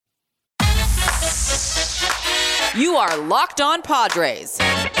You are Locked On Padres,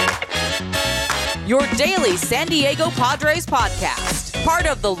 your daily San Diego Padres podcast. Part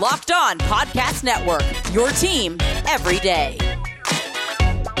of the Locked On Podcast Network, your team every day.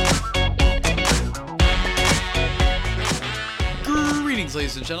 Greetings,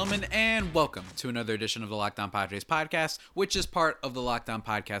 ladies and gentlemen, and welcome to another edition of the Locked On Padres podcast, which is part of the Locked On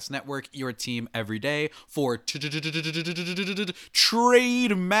Podcast Network, your team every day for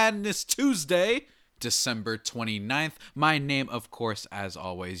Trade Madness Tuesday, December 29th. My name, of course, as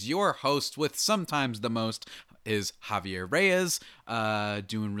always, your host with sometimes the most is Javier Reyes.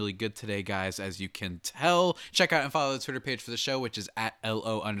 Doing really good today, guys, as you can tell. Check out and follow the Twitter page for the show, which is at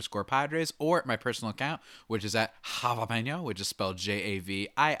 @LO_Padres, or my personal account, which is at Javapeno, which is spelled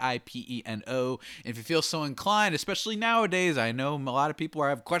JAVIIPENO. If you feel so inclined, especially nowadays, I know a lot of people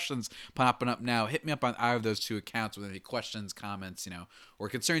have questions popping up now. Hit me up on either of those two accounts with any questions, comments, or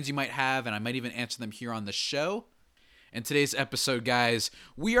concerns you might have, and I might even answer them here on the show. In today's episode, guys,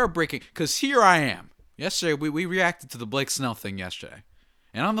 we are breaking, because here I am. Yesterday, we reacted to the Blake Snell thing yesterday.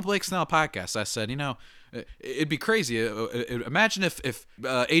 And on the Blake Snell podcast, I said, it'd be crazy. Imagine if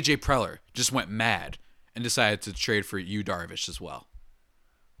AJ Preller just went mad and decided to trade for Yu Darvish as well.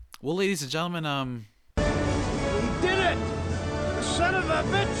 Well, ladies and gentlemen, He did it! The son of a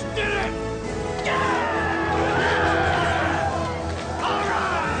bitch did it! All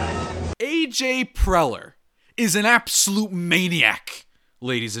right! AJ Preller is an absolute maniac.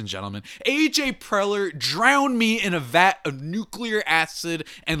 Ladies and gentlemen, AJ Preller drowned me in a vat of nuclear acid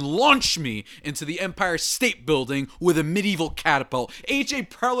and launched me into the Empire State Building with a medieval catapult. AJ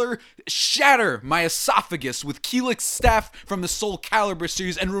Preller shatter my esophagus with Keelix Staff from the Soul Calibur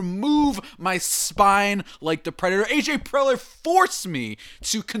series and remove my spine like the Predator. AJ Preller forced me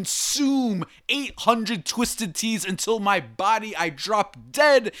to consume 800 Twisted Teas until my body I drop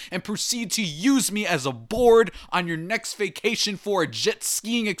dead and proceed to use me as a board on your next vacation for a jet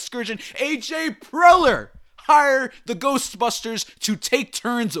skiing excursion. AJ Preller hire the Ghostbusters to take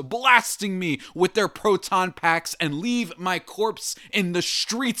turns blasting me with their proton packs and leave my corpse in the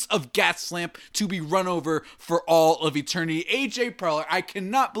streets of Gaslamp to be run over for all of eternity. AJ Preller, I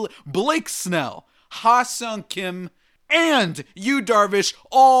cannot believe Blake Snell, Ha-Seong Kim, and Yu Darvish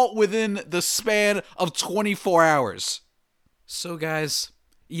all within the span of 24 hours. So guys,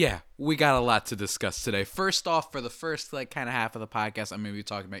 yeah, we got a lot to discuss today. First off, for the first kind of half of the podcast, I'm going to be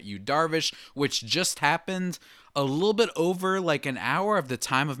talking about Yu Darvish, which just happened a little bit over an hour of the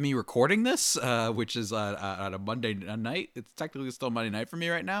time of me recording this, which is on a Monday night. It's technically still Monday night for me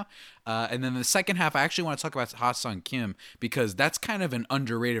right now. And then the second half, I actually want to talk about Ha-Seong Kim, because that's kind of an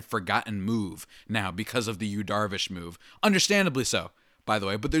underrated, forgotten move now because of the Yu Darvish move. Understandably so, by the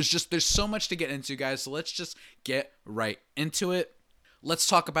way. But there's so much to get into, guys. So let's just get right into it. Let's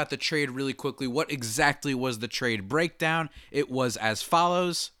talk about the trade really quickly. What exactly was the trade breakdown? It was as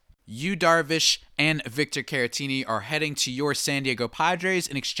follows. Yu Darvish and Victor Caratini are heading to your San Diego Padres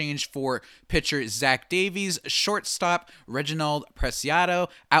in exchange for pitcher Zach Davies, shortstop Reginald Preciado,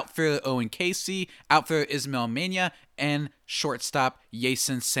 outfielder Owen Casey, outfielder Ismael Mena, and shortstop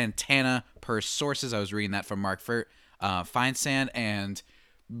Jason Santana, per sources. I was reading that from Mark Feinsand, and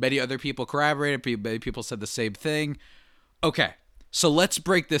many other people corroborated. Many people said the same thing. Okay. So let's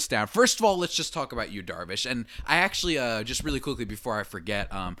break this down. First of all, let's just talk about Yu Darvish. And I actually, just really quickly before I forget,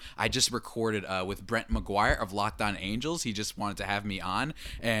 I just recorded with Brent McGuire of Locked On Angels. He just wanted to have me on.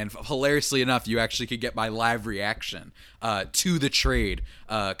 And hilariously enough, you actually could get my live reaction to the trade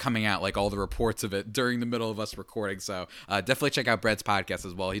coming out, all the reports of it during the middle of us recording. So definitely check out Brent's podcast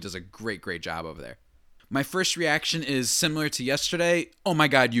as well. He does a great job over there. My first reaction is similar to yesterday. Oh my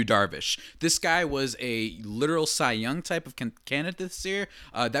God, Yu Darvish. This guy was a literal Cy Young type of candidate this year.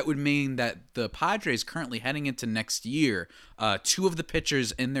 That would mean that the Padres currently heading into next year, two of the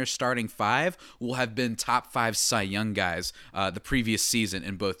pitchers in their starting five will have been top five Cy Young guys the previous season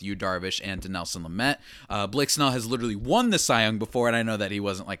in both Yu Darvish and Dinelson Lamet. Blake Snell has literally won the Cy Young before, and I know that he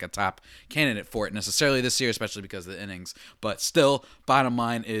wasn't a top candidate for it necessarily this year, especially because of the innings. But still, bottom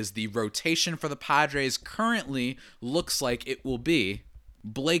line is the rotation for the Padres currently looks like it will be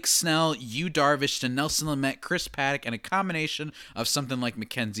Blake Snell, Yu Darvish, Dinelson Lamet, Chris Paddack, and a combination of something like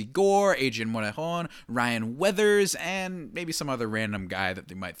Mackenzie Gore, Adrian Morejon, Ryan Weathers, and maybe some other random guy that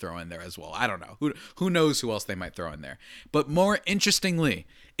they might throw in there as well. I don't know. Who knows who else they might throw in there. But more interestingly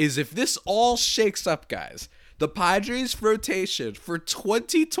is if this all shakes up, guys, the Padres rotation for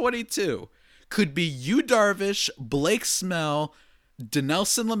 2022 could be Yu Darvish, Blake Snell,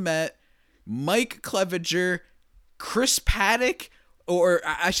 Dinelson Lamet, Mike Clevinger, Chris Paddack, or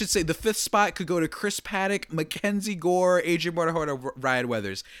I should say the 5th spot could go to Chris Paddock, Mackenzie Gore, Adrian Martin, or Ryan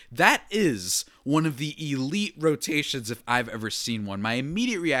Weathers. That is one of the elite rotations if I've ever seen one. My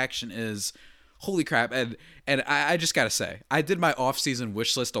immediate reaction is, holy crap. And I just got to say, I did my off-season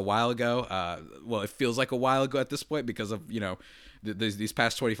wish list a while ago. Well, it feels like a while ago at this point because of, these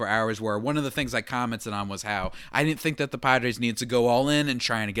past 24 hours, where one of the things I commented on was how I didn't think that the Padres needed to go all in and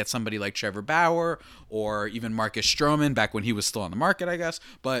trying to get somebody like Trevor Bauer or even Marcus Stroman back when he was still on the market, I guess,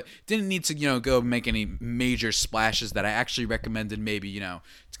 but didn't need to, go make any major splashes. That I actually recommended maybe,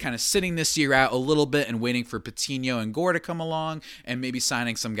 kind of sitting this year out a little bit and waiting for Patino and Gore to come along and maybe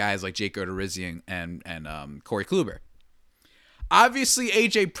signing some guys like Jake Odorizzi and Corey Kluber. Obviously,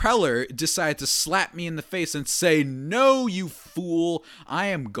 AJ Preller decided to slap me in the face and say, "No, you fool. I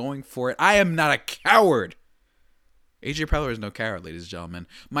am going for it. I am not a coward." AJ Preller is no coward, ladies and gentlemen.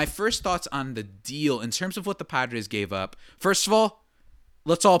 My first thoughts on the deal in terms of what the Padres gave up. First of all,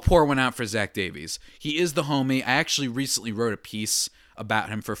 let's all pour one out for Zach Davies. He is the homie. I actually recently wrote a piece about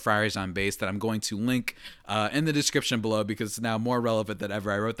him for Friars on Base that I'm going to link in the description below because it's now more relevant than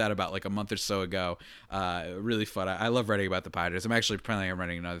ever. I wrote that about like a month or so ago. Really fun. I love writing about the Padres. I'm actually planning on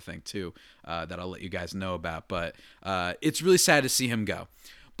writing another thing too that I'll let you guys know about. But it's really sad to see him go.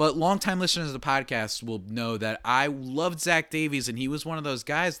 But longtime listeners of the podcast will know that I loved Zach Davies, and he was one of those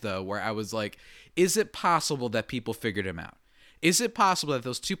guys, though, where I was like, is it possible that people figured him out? Is it possible that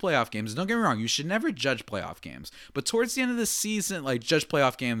those 2 playoff games, don't get me wrong, you should never judge playoff games, but towards the end of the season, like judge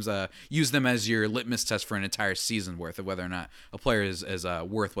playoff games, use them as your litmus test for an entire season worth of whether or not a player is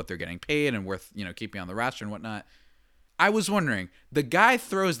worth what they're getting paid and worth, keeping on the roster and whatnot. I was wondering, the guy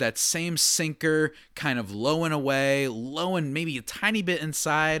throws that same sinker kind of low and away, low and maybe a tiny bit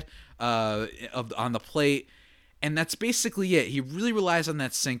inside on the plate. And that's basically it. He really relies on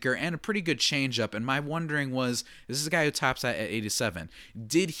that sinker and a pretty good changeup. And my wondering was, this is a guy who tops out at 87.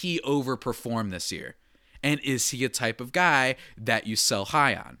 Did he overperform this year? And is he a type of guy that you sell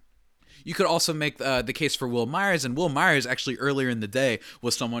high on? You could also make the case for Will Myers, and Will Myers actually earlier in the day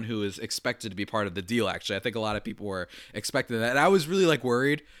was someone who was expected to be part of the deal, actually. I think a lot of people were expecting that. And I was really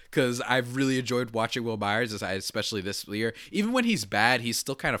worried because I've really enjoyed watching Will Myers, especially this year. Even when he's bad, he's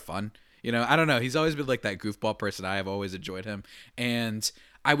still kind of fun. I don't know. He's always been like that goofball person. I have always enjoyed him. And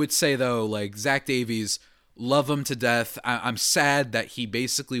I would say, though, like Zach Davies, love him to death. I'm sad that he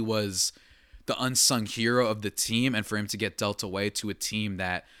basically was the unsung hero of the team, and for him to get dealt away to a team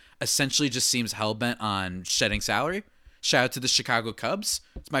that essentially just seems hell-bent on shedding salary. Shout out to the Chicago Cubs.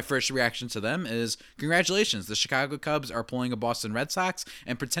 It's my first reaction to them is congratulations. The Chicago Cubs are pulling a Boston Red Sox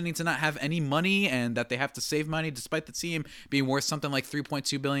and pretending to not have any money and that they have to save money despite the team being worth something like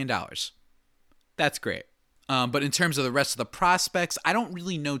 $3.2 billion. That's great. But in terms of the rest of the prospects, I don't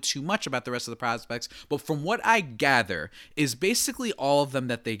really know too much about the rest of the prospects, but from what I gather is basically all of them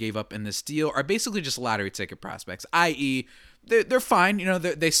that they gave up in this deal are basically just lottery ticket prospects, i.e., they're fine.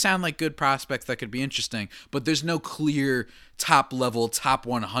 They sound like good prospects that could be interesting, but there's no clear top level, top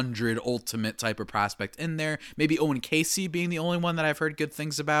 100 ultimate type of prospect in there. Maybe Owen Casey being the only one that I've heard good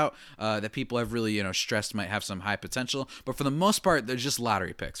things about, that people have really, stressed might have some high potential. But for the most part, they're just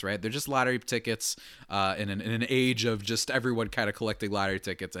lottery picks, right? They're just lottery tickets in an age of just everyone kind of collecting lottery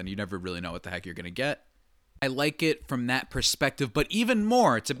tickets, and you never really know what the heck you're going to get. I like it from that perspective, but even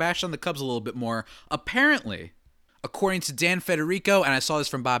more, to bash on the Cubs a little bit more, apparently, according to Dan Federico, and I saw this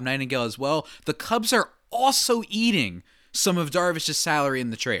from Bob Nightingale as well, the Cubs are also eating some of Darvish's salary in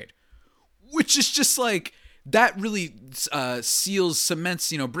the trade, which is just like, that really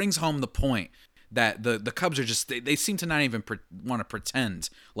cements, brings home the point that the Cubs are just, they seem to not even want to pretend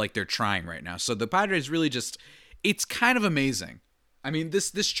like they're trying right now. So the Padres really just, it's kind of amazing. I mean,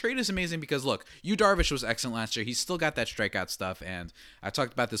 this trade is amazing because, look, Yu Darvish was excellent last year. He's still got that strikeout stuff, and I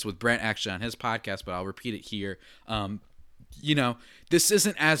talked about this with Brent actually on his podcast, but I'll repeat it here. This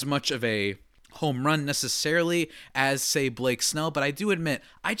isn't as much of a home run necessarily as, say, Blake Snell, but I do admit,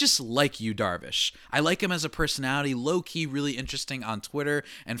 I just like Yu Darvish. I like him as a personality, low-key, really interesting on Twitter,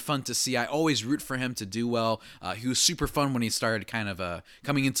 and fun to see. I always root for him to do well. He was super fun when he started kind of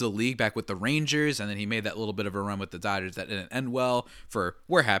coming into the league back with the Rangers, and then he made that little bit of a run with the Dodgers that didn't end well.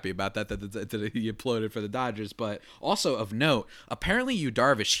 We're happy about that he imploded for the Dodgers, but also of note, apparently Yu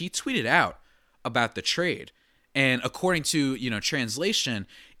Darvish, he tweeted out about the trade. And according to, translation,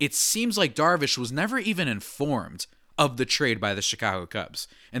 it seems like Darvish was never even informed of the trade by the Chicago Cubs.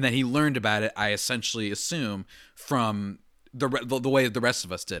 And that he learned about it, I essentially assume, from the way the rest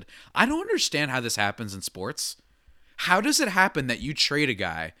of us did. I don't understand how this happens in sports. How does it happen that you trade a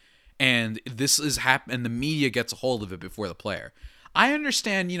guy and this is and the media gets a hold of it before the player? I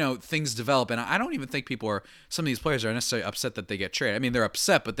understand, things develop, and I don't even think some of these players are necessarily upset that they get traded. I mean, they're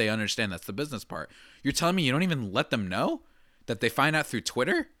upset, but they understand that's the business part. You're telling me you don't even let them know that they find out through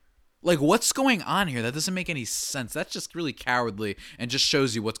Twitter? Like, what's going on here? That doesn't make any sense. That's just really cowardly and just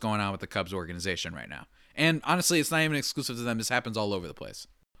shows you what's going on with the Cubs organization right now. And honestly, it's not even exclusive to them. This happens all over the place.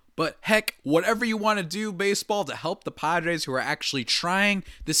 But heck, whatever you want to do, baseball, to help the Padres who are actually trying,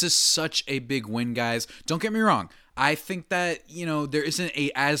 this is such a big win, guys. Don't get me wrong. I think that, there isn't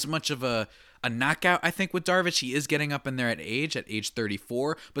as much of a knockout, I think, with Darvish. He is getting up in there at age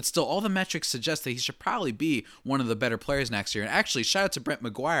 34, but still all the metrics suggest that he should probably be one of the better players next year. And actually, shout out to Brent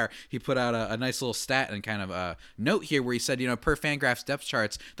McGuire. He put out a nice little stat and kind of a note here where he said, per Fangraphs depth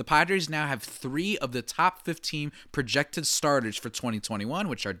charts, the Padres now have 3 of the top 15 projected starters for 2021,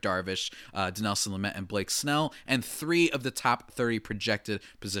 which are Darvish, Dinelson Lamet, and Blake Snell, and 3 of the top 30 projected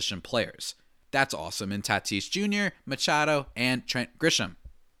position players. That's awesome. In Tatis Jr., Machado, and Trent Grisham.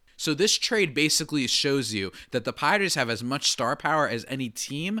 So this trade basically shows you that the Padres have as much star power as any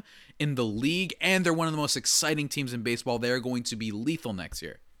team in the league, and they're one of the most exciting teams in baseball. They're going to be lethal next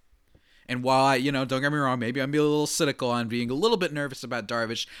year. And while I, don't get me wrong, maybe I'm being a little cynical on being a little bit nervous about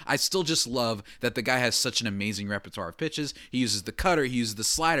Darvish, I still just love that the guy has such an amazing repertoire of pitches. He uses the cutter, he uses the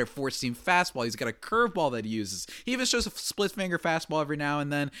slider, 4-seam fastball, he's got a curveball that he uses. He even shows a split finger fastball every now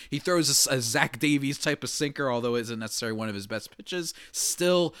and then. He throws a Zach Davies type of sinker, although it isn't necessarily one of his best pitches.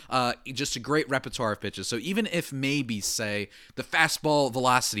 Still, just a great repertoire of pitches. So even if maybe, say, the fastball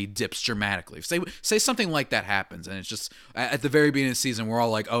velocity dips dramatically, say something like that happens, and it's just at the very beginning of the season, we're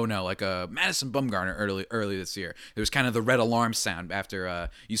all like, oh no, like Madison Bumgarner early this year. There was kind of the red alarm sound after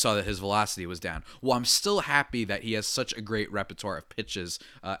you saw that his velocity was down. Well, I'm still happy that he has such a great repertoire of pitches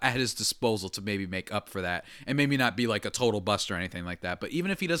at his disposal to maybe make up for that, and maybe not be like a total bust or anything like that. But even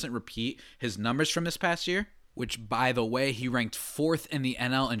if he doesn't repeat his numbers from this past year, which, by the way, he ranked 4th in the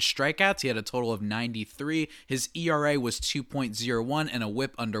NL in strikeouts. He had a total of 93. His ERA was 2.01 and a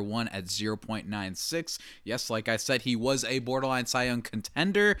whip under 1 at 0.96. Yes, like I said, he was a borderline Cy Young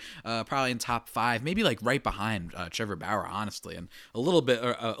contender, probably in top 5, maybe like right behind Trevor Bauer, honestly, and a little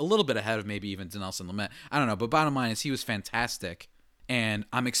bit ahead of maybe even Dinelson Lamet. I don't know, but bottom line is he was fantastic, and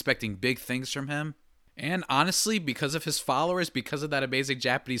I'm expecting big things from him. And honestly, because of his followers, because of that amazing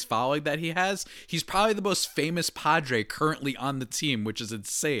Japanese following that he has, he's probably the most famous Padre currently on the team, which is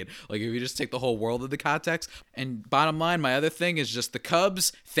insane. Like, if you just take the whole world into context. And bottom line, my other thing is just the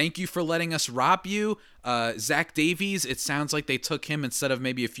Cubs. Thank you for letting us rob you. Zach Davies, it sounds like they took him instead of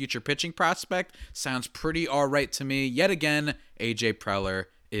maybe a future pitching prospect. Sounds pretty all right to me. Yet again, AJ Preller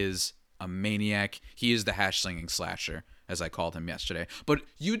is a maniac. He is the hash-slinging slasher, as I called him yesterday. But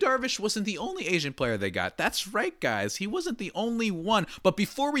Yu Darvish wasn't the only Asian player they got. That's right, guys. He wasn't the only one. But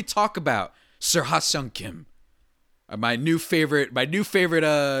before we talk about Sir Ha-Seong Kim, my new favorite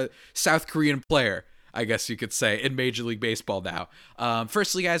South Korean player, I guess you could say, in Major League Baseball now.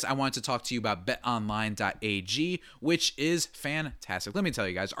 Firstly, guys, I wanted to talk to you about betonline.ag, which is fantastic. Let me tell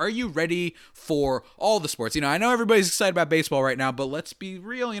you guys, are you ready for all the sports? I know everybody's excited about baseball right now, but let's be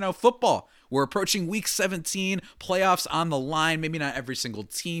real, football. We're approaching week 17, playoffs on the line. Maybe not every single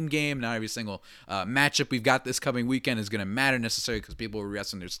team game, not every single matchup we've got this coming weekend is going to matter necessarily because people are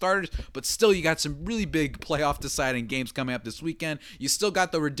resting their starters. But still, you got some really big playoff deciding games coming up this weekend. You still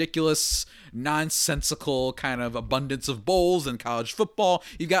got the ridiculous, nonsensical kind of abundance of bowls in college football.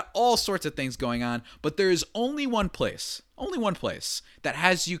 You've got all sorts of things going on, but there is only one place that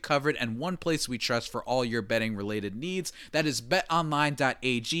has you covered, and one place we trust for all your betting related needs. That is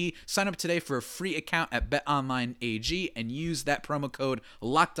betonline.ag. Sign up today for a free account at betonline.ag and use that promo code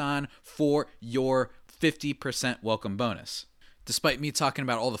LOCKEDON for your 50% welcome bonus. Despite me talking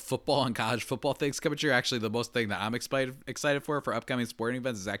about all the football and college football things coming here, actually the most thing that I'm excited for upcoming sporting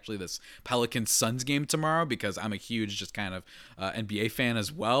events is actually this Pelicans-Suns game tomorrow, because I'm a huge just kind of NBA fan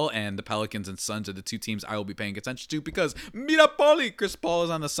as well, and the Pelicans and Suns are the two teams I will be paying attention to because Mirapoli, Chris Paul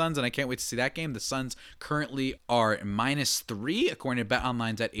is on the Suns, and I can't wait to see that game. The Suns currently are -3 according to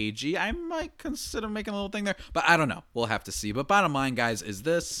betonline.ag. I might consider making a little thing there, but I don't know. We'll have to see. But bottom line, guys, is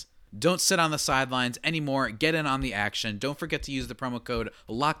this: don't sit on the sidelines anymore. Get in on the action. Don't forget to use the promo code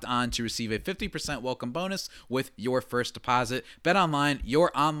LOCKEDON to receive a 50% welcome bonus with your first deposit. BetOnline,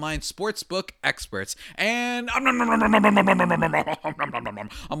 your online sportsbook experts. And I'm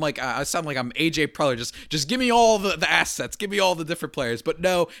like, I sound like I'm AJ Preller. Just give me all the assets. Give me all the different players. But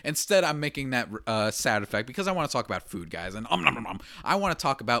no, instead I'm making that sad effect because I want to talk about food, guys. And I want to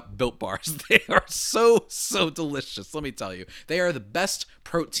talk about Built Bars. They are so delicious. Let me tell you, they are the best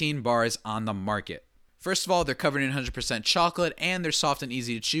protein bars on the market. First of all, they're covered in 100% chocolate and they're soft and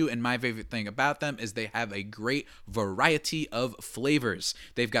easy to chew. And my favorite thing about them is they have a great variety of flavors.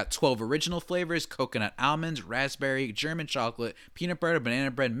 They've got 12 original flavors: coconut almonds, raspberry, German chocolate, peanut butter, banana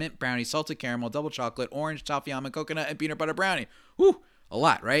bread, mint brownie, salted caramel, double chocolate, orange, toffee almond, coconut, and peanut butter brownie. Woo! A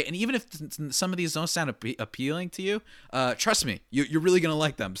lot, right? And even if some of these don't sound appealing to you, trust me, you're really going to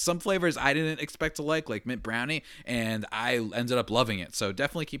like them. Some flavors I didn't expect to like mint brownie, and I ended up loving it. So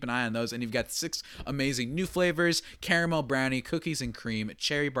definitely keep an eye on those. And you've got 6 amazing new flavors: caramel brownie, cookies and cream,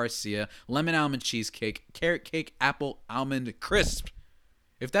 cherry barcia, lemon almond cheesecake, carrot cake, apple almond crisp.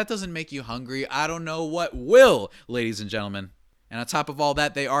 If that doesn't make you hungry, I don't know what will, ladies and gentlemen. And on top of all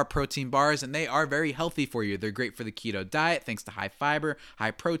that, they are protein bars, and they are very healthy for you. They're great for the keto diet thanks to high fiber,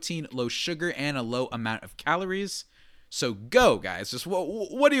 high protein, low sugar, and a low amount of calories. So go, guys. Just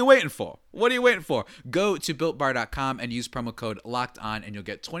what are you waiting for? What are you waiting for? Go to BuiltBar.com and use promo code LOCKEDON, and you'll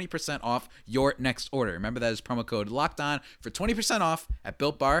get 20% off your next order. Remember, that is promo code LOCKEDON for 20% off at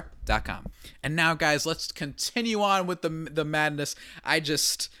BuiltBar.com. And now, guys, let's continue on with the madness.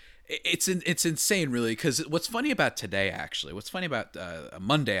 It's insane, really, because what's funny about today, actually, what's funny about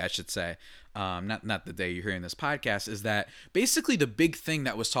Monday, I should say, not the day you're hearing this podcast, is that basically the big thing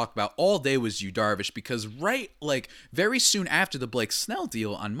that was talked about all day was Yu Darvish, because very soon after the Blake Snell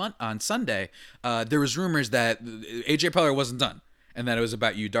deal on Sunday, there was rumors that AJ Preller wasn't done, and that it was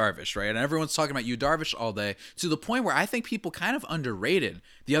about Yu Darvish, right? And everyone's talking about Yu Darvish all day, to the point where I think people kind of underrated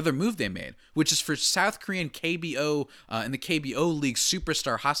the other move they made, which is for South Korean KBO in the KBO League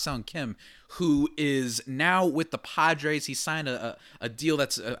superstar Ha-Seong Kim, who is now with the Padres. He signed a deal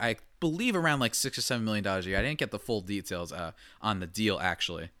that's I believe around like $6 or $7 million a year. I didn't get the full details on the deal,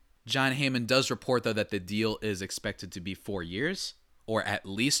 actually. John Heyman does report, though, that the deal is expected to be 4 years, or at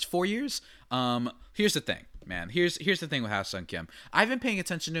least 4 years. Here's the thing, man. Here's the thing with Ha-Seong Kim. I've been paying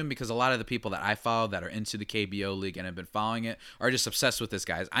attention to him because a lot of the people that I follow that are into the KBO League and have been following it are just obsessed with this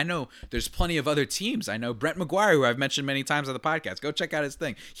guy. I know there's plenty of other teams. I know Brent McGuire, who I've mentioned many times on the podcast. Go check out his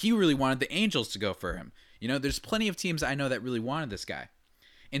thing. He really wanted the Angels to go for him. You know, there's plenty of teams I know that really wanted this guy.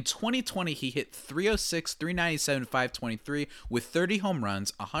 In 2020, he hit 306, 397, 523 with 30 home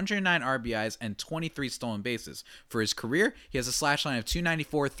runs, 109 RBIs, and 23 stolen bases. For his career, he has a slash line of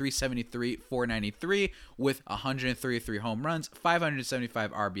 294, 373, 493 with 133 home runs,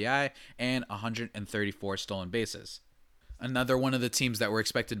 575 RBI, and 134 stolen bases. Another one of the teams that were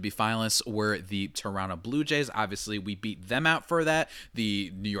expected to be finalists were the Toronto Blue Jays. Obviously, we beat them out for that.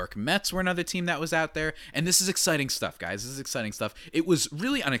 The New York Mets were another team that was out there. And this is exciting stuff, guys. This is exciting stuff. It was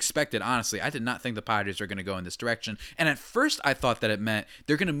really unexpected, honestly. I did not think the Padres were going to go in this direction. And at first, I thought that it meant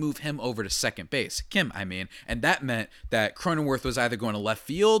they're going to move him over to second base. Kim, I mean. And that meant that Cronenworth was either going to left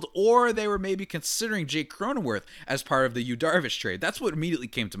field, or they were maybe considering Jake Cronenworth as part of the Yu Darvish trade. That's what immediately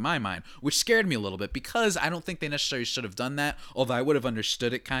came to my mind, which scared me a little bit, because I don't think they necessarily should have done that, although I would have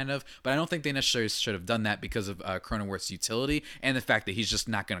understood it kind of, but I don't think they necessarily should have done that because of Cronenworth's utility and the fact that he's just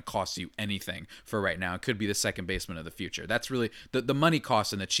not going to cost you anything for right now. It could be the second baseman of the future. That's really the money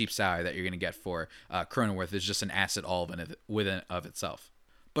cost and the cheap salary that you're going to get for Cronenworth is just an asset all within of itself.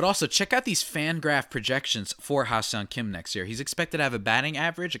 But also, check out these Fangraph projections for Ha-Seong Kim next year. He's expected to have a batting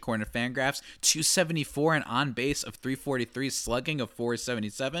average, according to Fangraphs, 274, and on base of 343, slugging of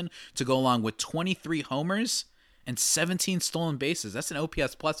 477, to go along with 23 homers and 17 stolen bases. That's an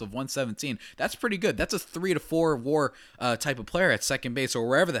OPS plus of 117. That's pretty good. That's a 3-4 WAR type of player at second base or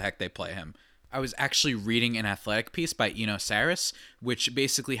wherever the heck they play him. I was actually reading an Athletic piece by Eno Saris, which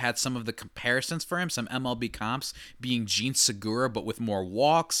basically had some of the comparisons for him, some MLB comps, being Gene Segura, but with more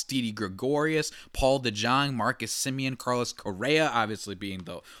walks, Didi Gregorius, Paul DeJong, Marcus Semien, Carlos Correa, obviously being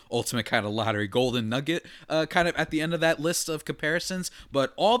the ultimate kind of lottery golden nugget, kind of at the end of that list of comparisons.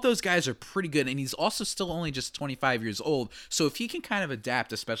 But all those guys are pretty good, and he's also still only just 25 years old. So if he can kind of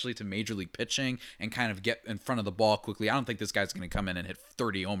adapt, especially to major league pitching, and kind of get in front of the ball quickly, I don't think this guy's going to come in and hit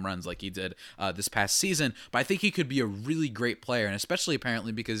 30 home runs like he did this past season, but I think he could be a really great player, and especially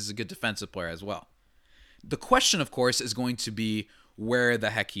apparently because he's a good defensive player as well. The question, of course, is going to be where the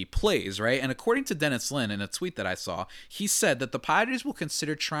heck he plays, right? And according to Dennis Lin, in a tweet that I saw, he said that the Padres will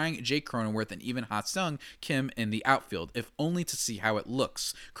consider trying Jake Cronenworth and even Ha-Seong Kim in the outfield, if only to see how it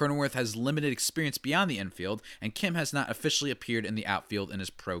looks. Cronenworth has limited experience beyond the infield, and Kim has not officially appeared in the outfield in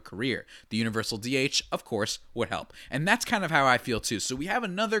his pro career. The universal DH, of course, would help. And that's kind of how I feel too. So we have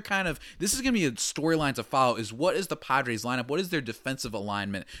another kind of, this is going to be a storyline to follow, is what is the Padres lineup? What is their defensive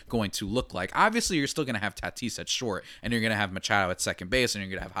alignment going to look like? Obviously, you're still going to have Tatis at short, and you're going to have Machado at at second base, and you're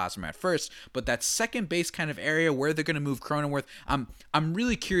going to have Hosmer at first. But that second base kind of area where they're going to move Cronenworth, I'm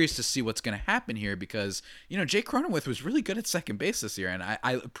really curious to see what's going to happen here because, Jake Cronenworth was really good at second base this year, and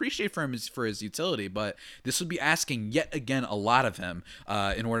I appreciate for his utility, but this would be asking yet again a lot of him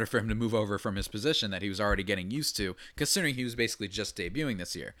in order for him to move over from his position that he was already getting used to, considering he was basically just debuting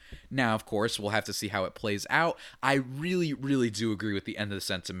this year. Now, of course, we'll have to see how it plays out. I really, really do agree with the end of the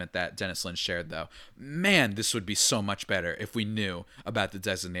sentiment that Dennis Lynch shared, though. Man, this would be so much better if we knew about the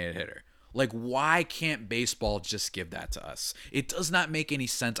designated hitter. Like, why can't baseball just give that to us? It does not make any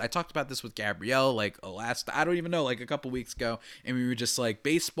sense. I talked about this with Gabrielle, a couple weeks ago, and we were just like,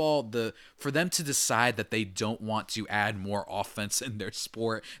 baseball, for them to decide that they don't want to add more offense in their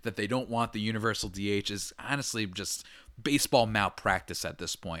sport, that they don't want the universal DH is honestly just baseball malpractice at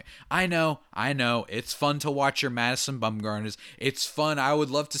this point. I know, it's fun to watch your Madison Bumgarners. It's fun. I would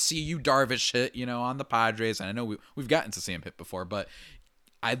love to see you Darvish hit, on the Padres, and I know we've gotten to see him hit before, but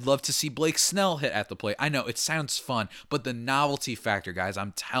I'd love to see Blake Snell hit at the plate. I know, it sounds fun, but the novelty factor, guys,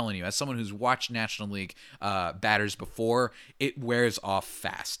 I'm telling you, as someone who's watched National League batters before, it wears off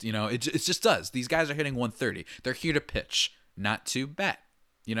fast. It just does. These guys are hitting 130. They're here to pitch, not to bat.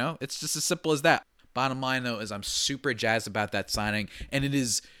 It's just as simple as that. Bottom line, though, is I'm super jazzed about that signing, and it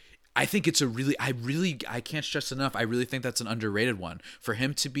is... I think it's I can't stress enough, I really think that's an underrated one. For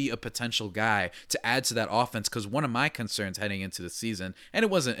him to be a potential guy to add to that offense, because one of my concerns heading into the season, and it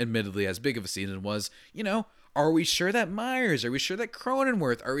wasn't admittedly as big of a season, was, are we sure that Myers, are we sure that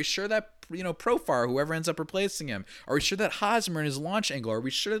Cronenworth, are we sure that, Profar, whoever ends up replacing him, are we sure that Hosmer and his launch angle, are we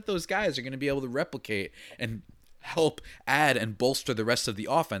sure that those guys are going to be able to replicate and help add and bolster the rest of the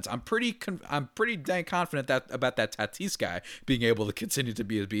offense? I'm pretty dang confident about that Tatis guy being able to continue to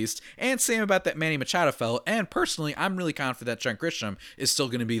be a beast, and same about that Manny Machado fellow. And personally, I'm really confident that Trent Grisham is still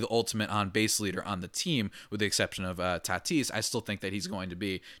going to be the ultimate on-base leader on the team, with the exception of Tatis. I still think that he's going to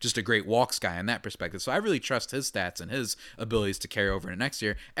be just a great walks guy in that perspective. So I really trust his stats and his abilities to carry over into next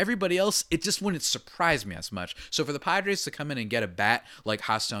year. Everybody else, it just wouldn't surprise me as much. So for the Padres to come in and get a bat like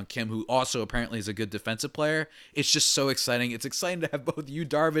Ha-Seong Kim, who also apparently is a good defensive player, it's just so exciting. It's exciting to have both Yu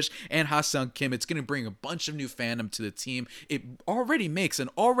Darvish and Ha-Seong Kim. It's going to bring a bunch of new fandom to the team. It already makes an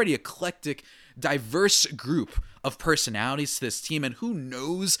already eclectic, diverse group of personalities to this team, and who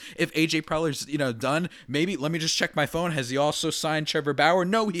knows if AJ Preller's done. Maybe, let me just check my phone. Has he also signed Trevor Bauer?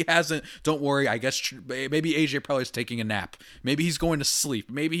 No, he hasn't. Don't worry. I guess maybe AJ Preller's taking a nap. Maybe he's going to sleep.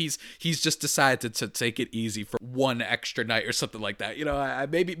 Maybe he's just decided to take it easy for one extra night or something like that.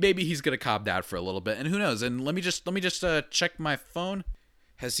 Maybe he's gonna calm down for a little bit, and who knows. And let me just check my phone.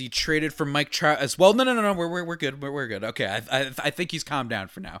 Has he traded for Mike Trout as well? No. We're good. We're good. Okay, I think he's calmed down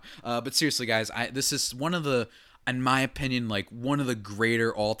for now. But seriously, guys, this is one of the, in my opinion, like one of the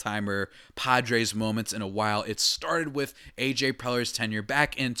greater all-timer Padres moments in a while. It started with AJ Preller's tenure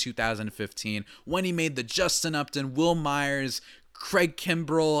back in 2015 when he made the Justin Upton, Will Myers, Craig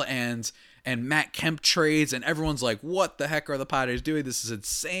Kimbrell, and Matt Kemp trades, and everyone's like, what the heck are the Padres doing? This is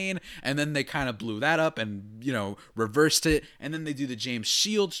insane. And then they kind of blew that up and, reversed it. And then they do the James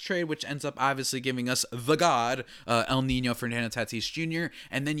Shields trade, which ends up obviously giving us the god, El Nino Fernando Tatis Jr.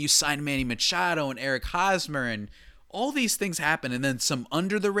 And then you sign Manny Machado and Eric Hosmer, and all these things happen. And then some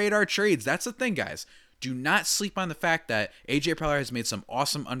under-the-radar trades. That's the thing, guys. Do not sleep on the fact that AJ Preller has made some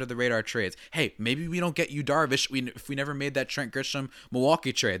awesome under-the-radar trades. Hey, maybe we don't get Yu Darvish if we never made that Trent Grisham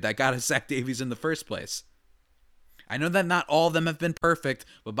Milwaukee trade that got us Zach Davies in the first place. I know that not all of them have been perfect,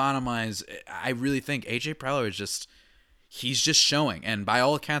 but bottom line is, I really think AJ Preller is he's just showing. And by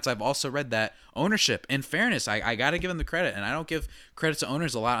all accounts, I've also read that ownership, in fairness, I got to give him the credit, and I don't give credit to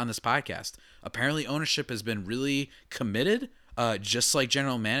owners a lot on this podcast. Apparently, ownership has been really committed, just like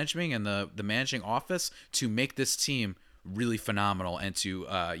general management and the managing office, to make this team really phenomenal and to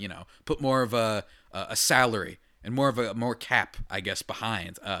put more of a salary and more cap, I guess,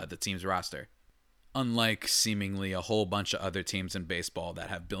 behind the team's roster. Unlike seemingly a whole bunch of other teams in baseball that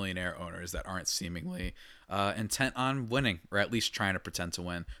have billionaire owners that aren't seemingly intent on winning, or at least trying to pretend to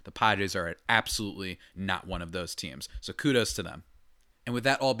win, the Padres are absolutely not one of those teams. So kudos to them. And with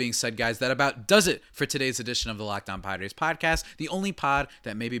that all being said, guys, that about does it for today's edition of the Locked On Padres podcast, the only pod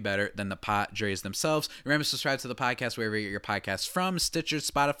that may be better than the Padres themselves. Remember to subscribe to the podcast wherever you get your podcasts from: Stitcher,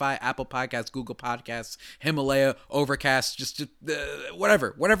 Spotify, Apple Podcasts, Google Podcasts, Himalaya, Overcast, just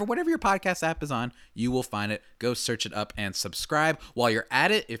whatever your podcast app is on, you will find it. Go search it up and subscribe. While you're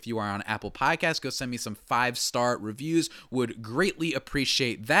at it, if you are on Apple Podcasts, go send me some 5-star reviews. Would greatly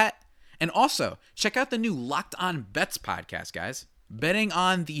appreciate that. And also, check out the new Locked On Bets podcast, guys. betting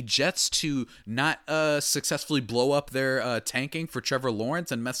on the Jets to not successfully blow up their tanking for Trevor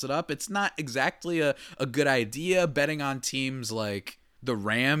Lawrence and mess it up, it's not exactly a good idea. Betting on teams like the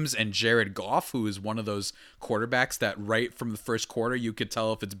Rams and Jared Goff, who is one of those quarterbacks that right from the first quarter you could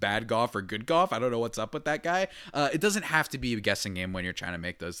tell if it's bad Goff or good Goff. I don't know what's up with that guy. It doesn't have to be a guessing game when you're trying to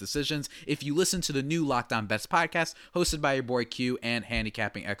make those decisions. If you listen to the new Locked On Bets podcast, hosted by your boy Q and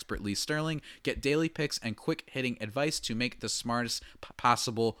handicapping expert Lee Sterling, get daily picks and quick hitting advice to make the smartest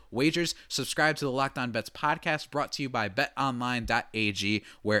possible wagers. Subscribe to the Locked On Bets podcast, brought to you by betonline.ag,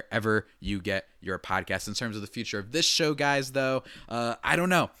 wherever you get your podcast. In terms of the future of this show, guys, though, I don't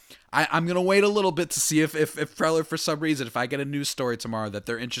know. I'm going to wait a little bit to see if Preller, for some reason, if I get a news story tomorrow that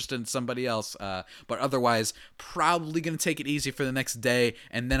they're interested in somebody else. But otherwise, probably going to take it easy for the next day.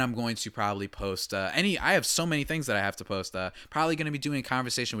 And then I'm going to probably post I have so many things that I have to post. Probably going to be doing a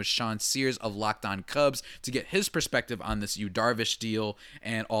conversation with Sean Sears of Locked On Cubs to get his perspective on this Yu Darvish deal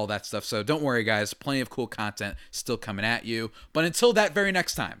and all that stuff. So don't worry, guys. Plenty of cool content still coming at you. But until that very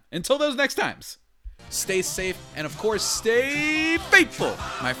next time, until those next times, stay safe, and of course, stay faithful.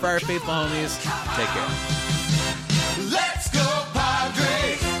 My Friar Faithful homies, take care.